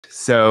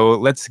So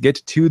let's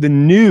get to the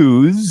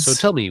news. So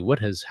tell me, what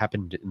has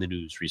happened in the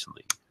news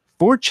recently?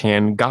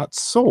 4chan got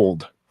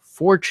sold.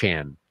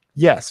 4chan.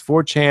 Yes,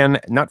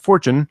 4chan, not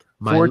Fortune.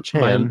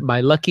 4chan.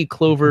 My lucky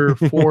clover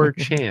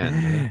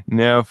 4chan.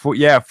 No,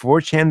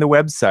 4chan, the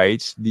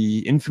website, the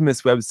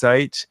infamous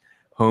website,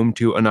 home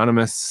to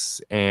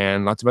Anonymous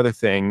and lots of other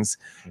things,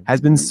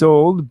 has been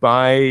sold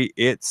by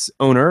its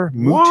owner,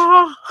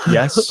 Moot.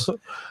 Yes.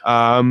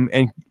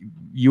 And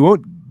you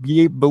won't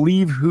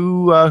believe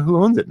who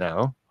owns it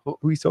now.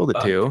 Who he sold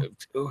it to.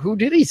 Who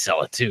did he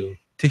sell it to?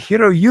 To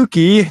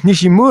Hiroyuki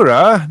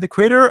Nishimura, the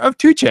creator of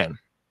 2chan.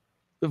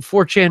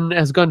 4chan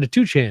has gone to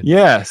 2chan.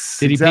 Yes.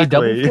 Did he pay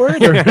double for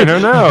it? Or? I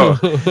don't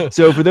know.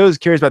 So for those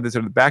curious about the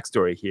sort of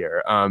backstory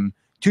here,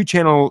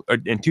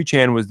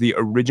 2chan was the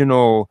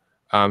original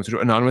sort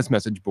of anonymous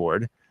message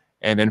board,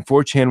 and then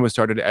 4chan was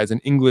started as an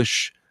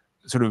English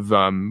sort of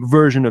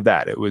version of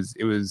that. It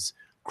was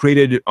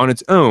created on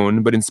its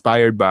own, but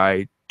inspired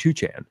by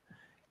 2chan.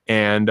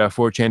 And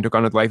 4chan took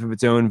on a life of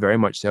its own, very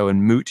much so.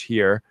 And Moot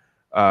here,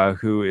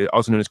 who is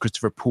also known as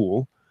Christopher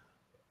Poole,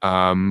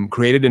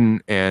 created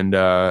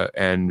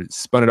and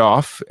spun it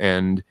off,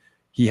 and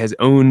he has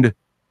owned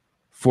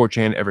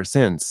 4chan ever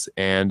since.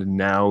 And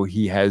now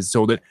he has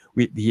sold it.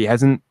 He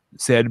hasn't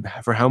said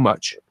for how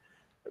much,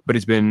 but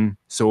it's been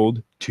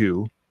sold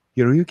to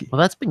Hiroyuki.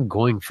 Well, that's been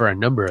going for a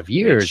number of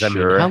years. It I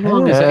mean, how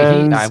long is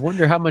that? I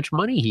wonder how much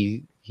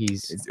money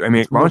he's. I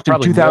mean, it launched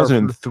in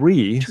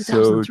 2003,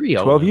 2003,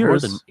 so 12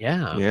 years.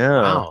 Yeah.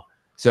 Wow.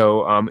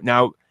 So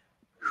now,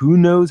 who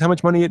knows how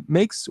much money it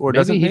makes or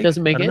doesn't make? Maybe he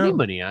doesn't make any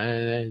money.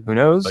 Who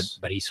knows?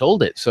 But he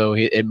sold it, so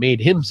it made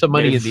him some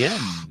money in the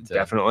end.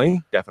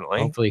 Definitely.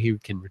 Hopefully he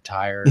can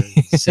retire,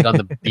 sit on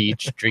the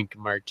beach, drink a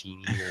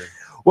martini.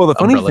 Well, the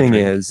funny thing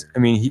is, I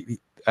mean,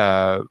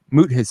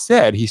 Moot has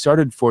said he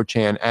started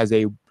 4chan as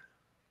a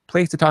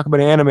place to talk about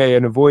anime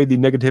and avoid the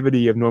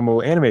negativity of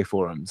normal anime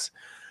forums,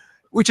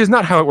 which is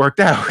not how it worked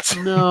out.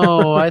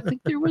 No, I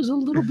think there was a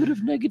little bit of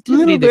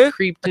negativity that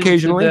creeped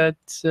occasionally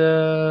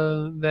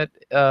into that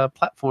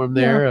platform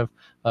there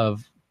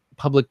of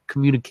public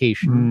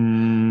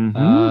communication.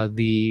 Mm-hmm.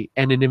 The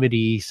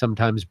anonymity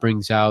sometimes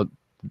brings out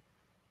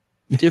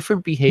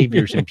different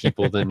behaviors in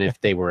people than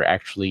if they were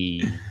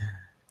actually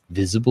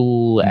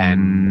visible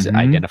and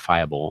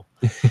identifiable.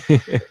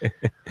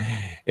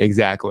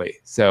 Exactly.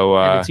 So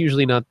and it's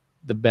usually not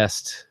the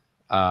best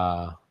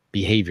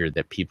behavior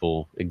that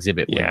people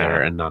exhibit when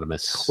they're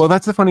anonymous. Well,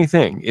 that's the funny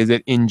thing, is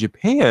that in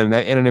Japan,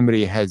 that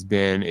anonymity has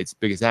been its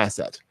biggest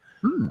asset.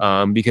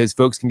 Because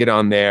folks can get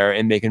on there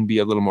and they can be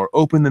a little more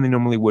open than they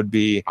normally would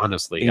be.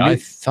 Honestly, I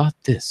thought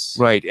this.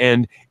 Right.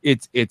 And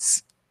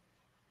it's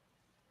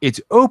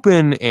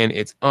open and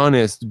it's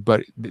honest,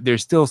 but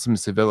there's still some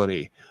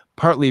civility,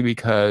 partly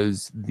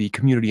because the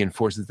community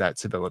enforces that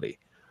civility.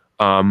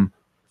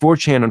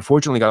 4chan,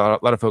 unfortunately,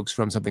 got a lot of folks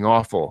from Something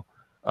Awful,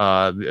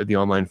 the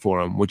online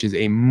forum, which is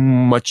a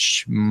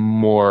much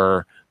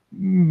more,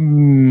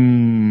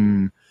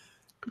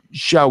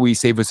 shall we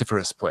say,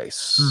 vociferous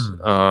place,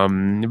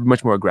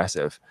 much more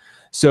aggressive.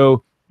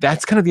 So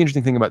that's kind of the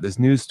interesting thing about this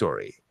news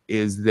story,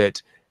 is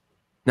that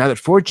now that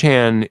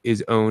 4chan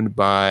is owned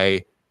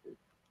by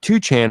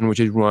 2chan, which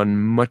is run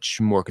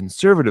much more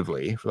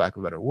conservatively, for lack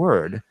of a better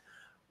word,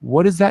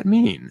 what does that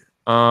mean?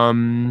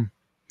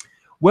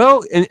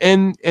 Well,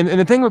 and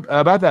the thing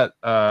about that,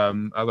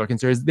 Larkin,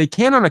 sir, is they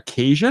can on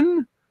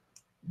occasion,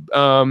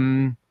 but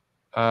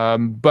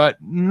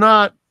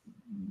not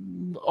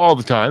all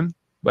the time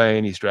by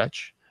any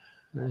stretch.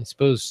 I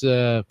suppose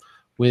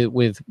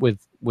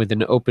with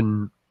an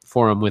open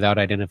forum without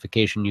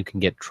identification, you can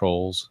get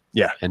trolls.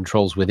 Yeah, and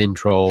trolls within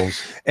trolls.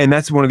 And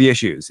that's one of the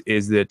issues,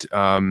 is that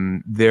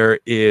there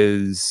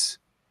is.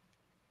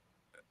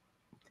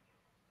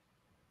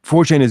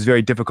 4chan is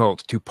very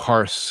difficult to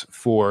parse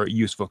for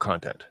useful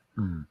content,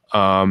 and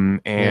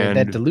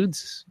that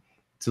dilutes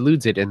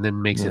it and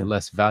then makes it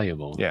less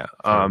valuable. Yeah,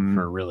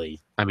 for really,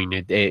 I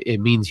mean,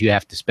 it means you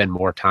have to spend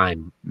more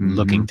time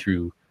looking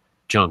through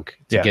junk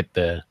to get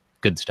the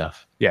good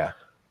stuff. Yeah,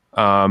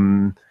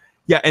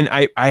 yeah, and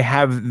I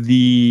have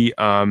the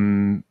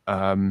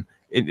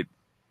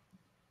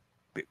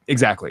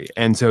exactly,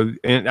 and so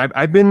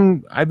I've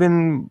been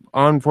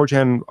on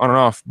 4chan on and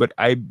off, but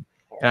I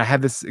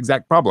have this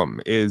exact problem,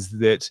 is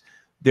that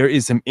there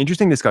is some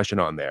interesting discussion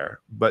on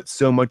there, but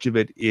so much of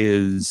it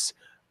is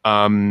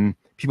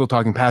people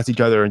talking past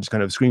each other and just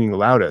kind of screaming the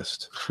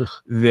loudest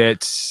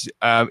that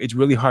it's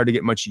really hard to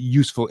get much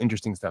useful,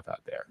 interesting stuff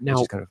out there. Now,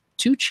 which is kind of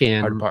 2chan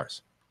hard to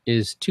parse.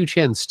 Is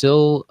 2chan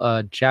still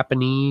a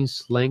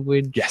Japanese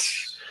language?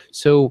 Yes.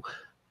 So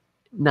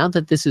now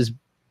that this is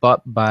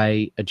bought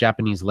by a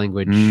Japanese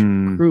language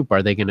group,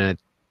 are they going to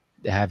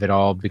have it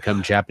all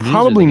become Japanese?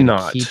 Probably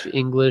not. Keep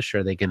English?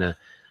 Are they gonna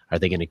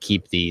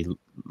keep the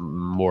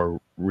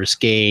more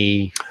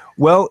risque?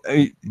 Well,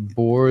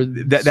 boards?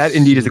 That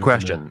indeed is a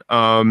question.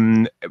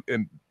 Part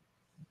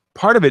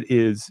of it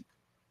is,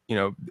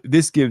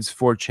 this gives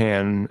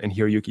 4chan and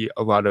Hiroyuki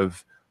a lot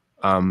of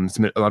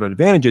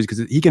advantages,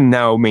 because he can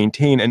now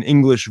maintain an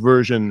English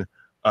version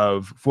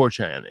of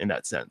 4chan in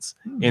that sense,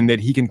 in that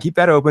he can keep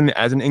that open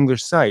as an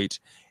English site.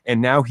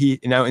 And now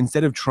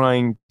instead of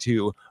trying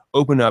to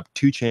open up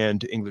 2chan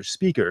to English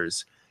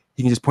speakers,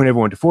 he can just point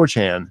everyone to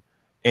 4chan,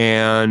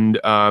 and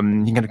he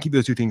can kind of keep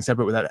those two things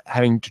separate without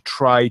having to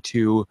try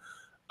to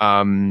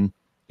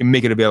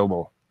make it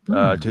available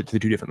to the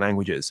two different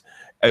languages.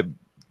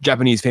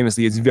 Japanese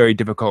famously is very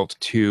difficult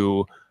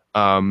to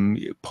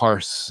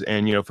parse,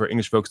 and for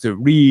English folks to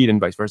read and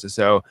vice versa.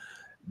 So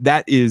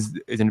that is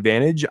an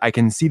advantage. I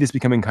can see this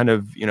becoming kind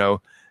of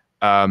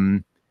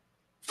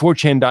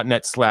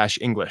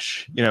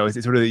 4chan.net/English.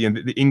 It's sort of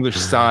the English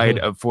side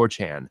of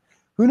 4chan.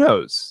 Who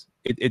knows?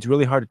 It's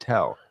really hard to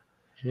tell.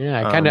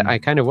 Yeah, I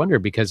kind of wonder,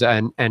 because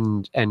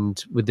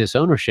and with this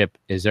ownership,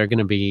 is there going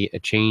to be a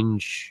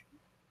change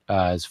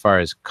as far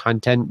as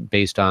content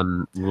based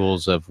on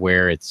rules of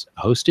where it's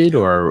hosted,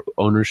 or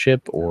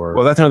ownership, or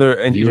well, that's another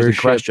interesting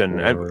question.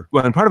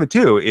 And part of it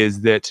too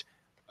is that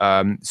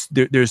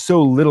there's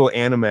so little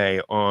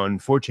anime on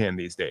 4chan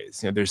these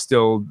days. There's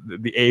still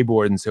the A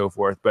board and so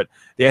forth, but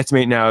they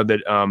estimate now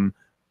that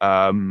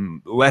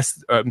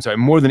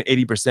more than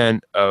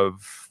 80%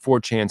 of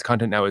 4chan's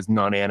content now is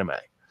non-anime.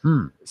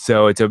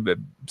 So it's a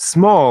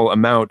small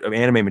amount of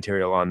anime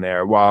material on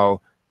there,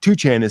 while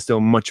 2chan is still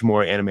much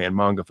more anime and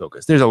manga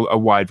focused. There's a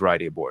wide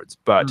variety of boards,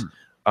 but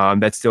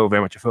that's still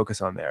very much a focus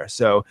on there.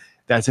 So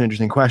that's an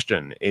interesting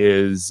question,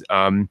 is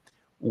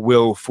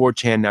will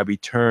 4chan now be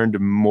turned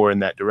more in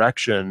that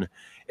direction,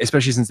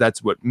 especially since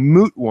that's what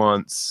Moot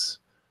wants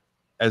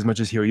as much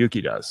as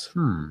Hiroyuki does.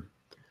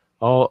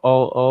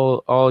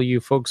 All you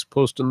folks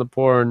posting the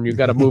porn, you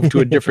got to move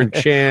to a different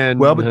chan.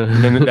 Well, but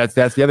then that's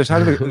the other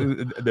side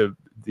of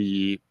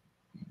the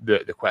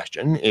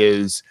question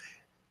is,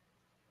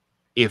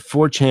 if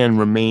 4chan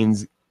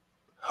remains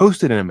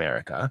hosted in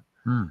America,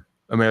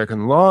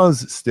 American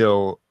laws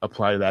still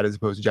apply to that as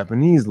opposed to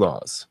Japanese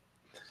laws.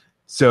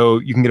 So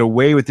you can get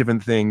away with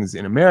different things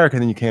in America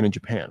than you can in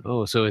Japan.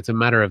 Oh, so it's a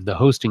matter of the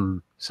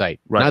hosting site,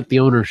 right. Not the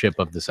ownership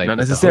of the site. Not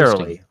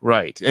necessarily,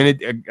 right?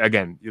 And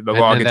again, the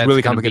law gets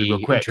really complicated real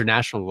quick.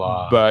 International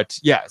law, but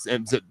yes,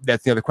 and so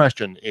that's the other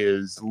question: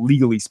 is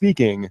legally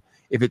speaking,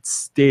 if it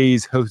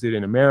stays hosted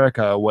in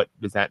America, what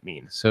does that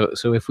mean? So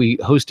if we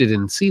host it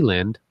in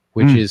Sealand,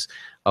 which is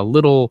a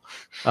little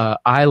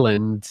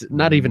island,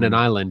 not even an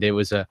island, it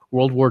was a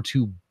World War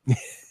II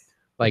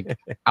like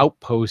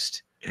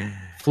outpost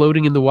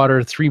floating in the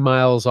water 3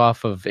 miles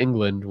off of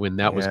England, when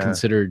that was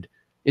considered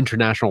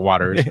international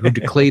waters, who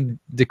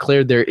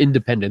declared their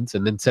independence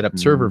and then set up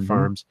server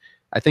farms.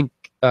 I think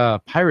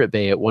Pirate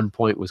Bay at one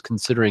point was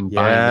considering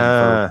buying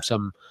them for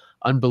some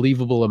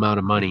unbelievable amount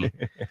of money.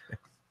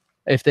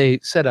 If they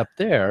set up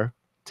there,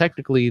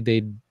 technically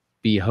they'd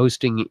be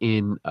hosting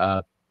in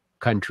a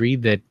country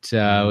that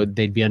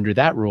they'd be under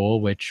that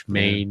rule, which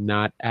may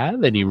not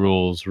have any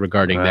rules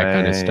regarding that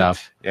kind of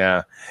stuff.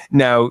 Yeah.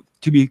 Now,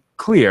 to be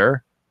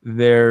clear,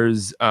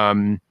 there's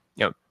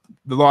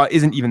the law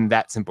isn't even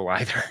that simple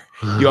either.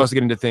 You also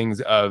get into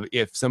things of,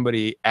 if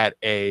somebody at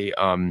a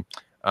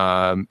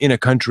in a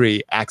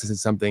country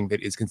accesses something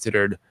that is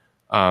considered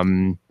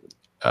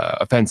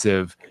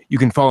offensive, you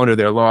can fall under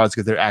their laws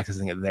because they're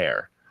accessing it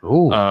there.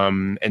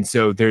 And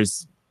so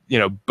there's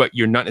but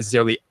you're not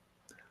necessarily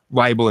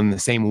liable in the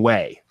same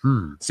way.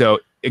 So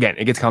again,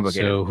 it gets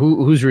complicated. So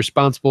who's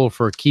responsible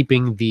for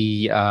keeping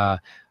the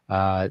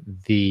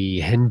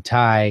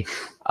hentai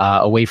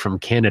away from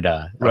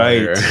Canada?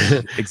 Right.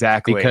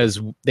 Exactly. Because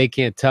they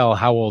can't tell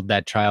how old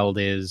that child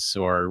is,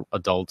 or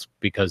adult,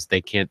 because they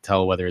can't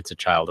tell whether it's a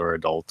child or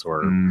adult,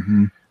 or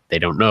they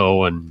don't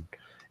know,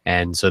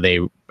 and so they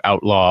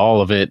outlaw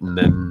all of it, and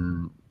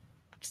then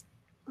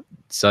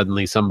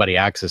suddenly somebody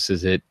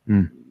accesses it.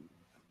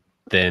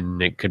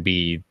 Then it could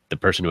be the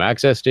person who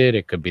accessed it.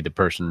 It could be the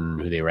person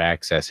who they were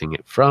accessing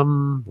it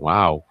from.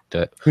 Wow.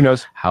 Who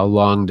knows? How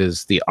long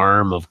does the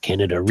arm of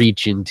Canada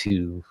reach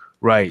into?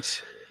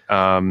 Right.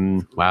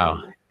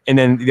 Wow. And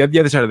then the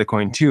other side of the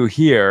coin too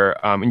here,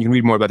 and you can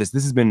read more about this.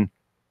 This has been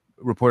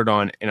reported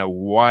on in a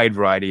wide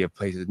variety of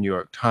places: New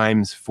York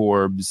Times,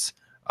 Forbes,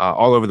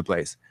 all over the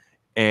place.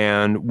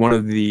 And one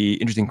of the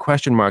interesting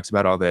question marks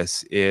about all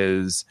this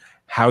is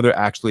how they're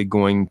actually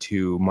going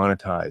to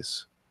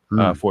monetize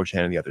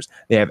 4chan and the others.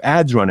 They have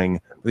ads running,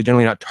 but they're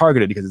generally not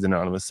targeted because it's an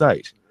anonymous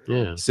site.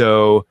 Yeah.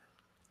 So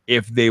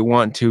if they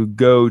want to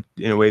go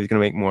in a way that's going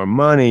to make more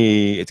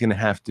money, it's going to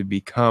have to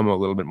become a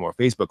little bit more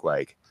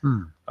Facebook-like.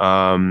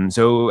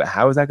 So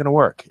how is that going to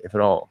work, if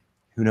at all?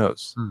 Who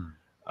knows?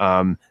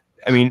 I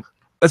mean,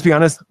 let's be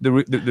honest.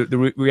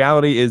 The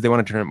reality is they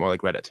want to turn it more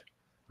like Reddit.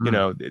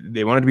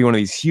 They want it to be one of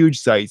these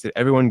huge sites that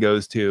everyone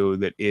goes to,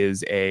 that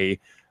is an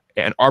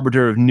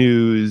arbiter of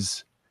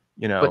news.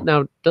 But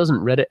now,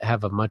 doesn't Reddit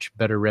have a much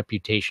better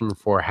reputation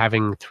for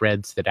having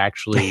threads that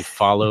actually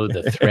follow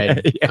the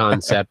thread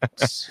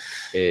concepts,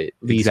 at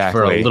least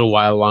for a little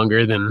while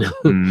longer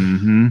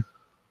than?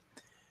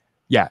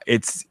 Yeah,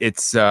 it's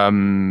that's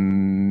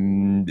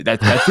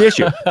the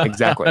issue.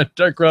 Exactly.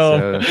 Dark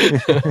Realm.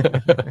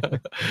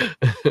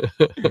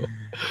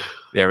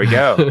 There we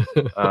go.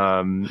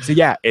 So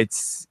yeah,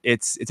 it's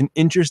an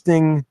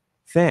interesting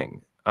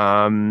thing.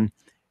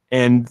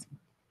 And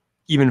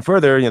even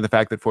further, the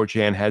fact that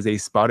 4chan has a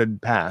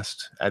spotted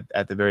past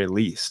at the very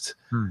least.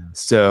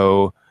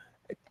 So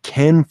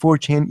can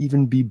 4chan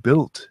even be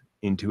built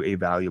into a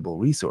valuable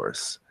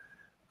resource?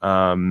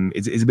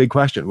 Is a big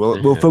question.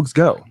 Will folks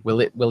go?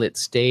 Will it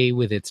stay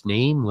with its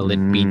name? Will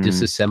it be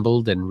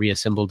disassembled and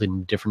reassembled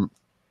in different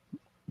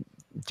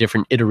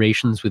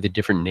iterations with a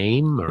different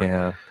name? Or?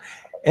 Yeah.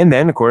 And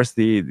then, of course,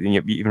 the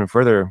even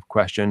further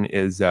question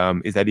is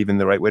that even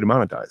the right way to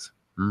monetize?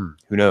 Who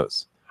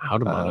knows? How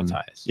to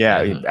monetize?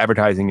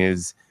 Advertising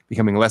is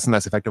becoming less and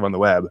less effective on the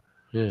web.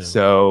 Yeah.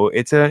 So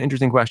it's an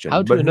interesting question.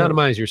 How to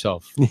anonymize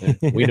yourself?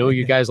 We know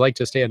you guys like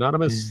to stay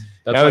anonymous.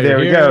 That's why there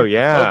we here. go.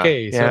 Yeah.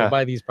 Okay, so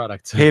buy these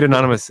products. Paid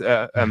anonymous,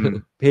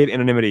 paid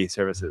anonymity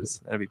services.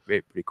 That'd be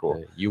pretty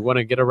cool. You want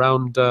to get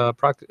around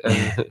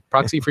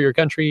proxy for your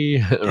country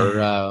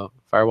or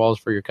firewalls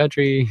for your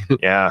country?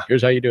 Yeah.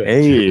 Here's how you do it.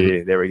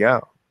 Hey, there we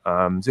go.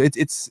 So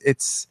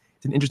it's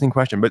an interesting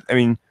question, but I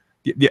mean,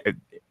 the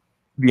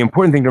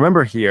important thing to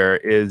remember here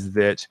is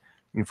that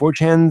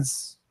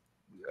 4chan's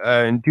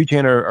and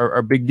 2chan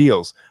are big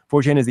deals.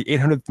 4chan is the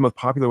 800th most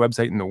popular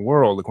website in the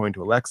world, according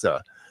to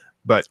Alexa.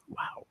 But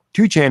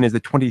 2chan is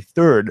the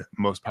 23rd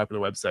most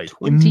popular website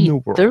in the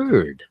world.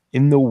 23rd?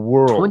 In the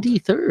world.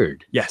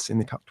 23rd? Yes, in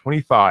the top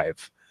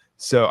 25.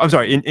 So, I'm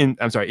sorry, in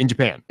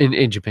Japan.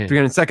 In Japan.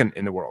 302nd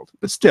in the world.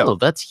 But still,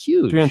 that's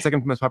huge.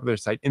 302nd most popular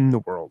site in the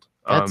world.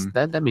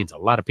 That means a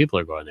lot of people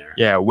are going there.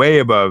 Yeah, way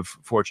above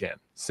 4chan.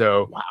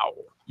 So, wow.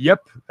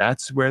 Yep,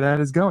 that's where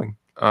that is going.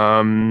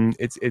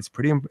 It's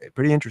pretty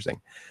interesting.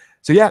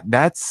 So yeah,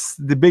 that's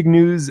the big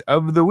news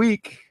of the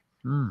week.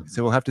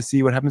 So we'll have to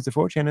see what happens to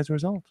 4chan as a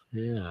result.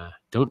 Yeah,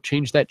 don't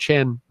change that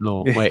chan.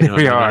 No, wait, no,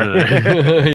 we no, are. No.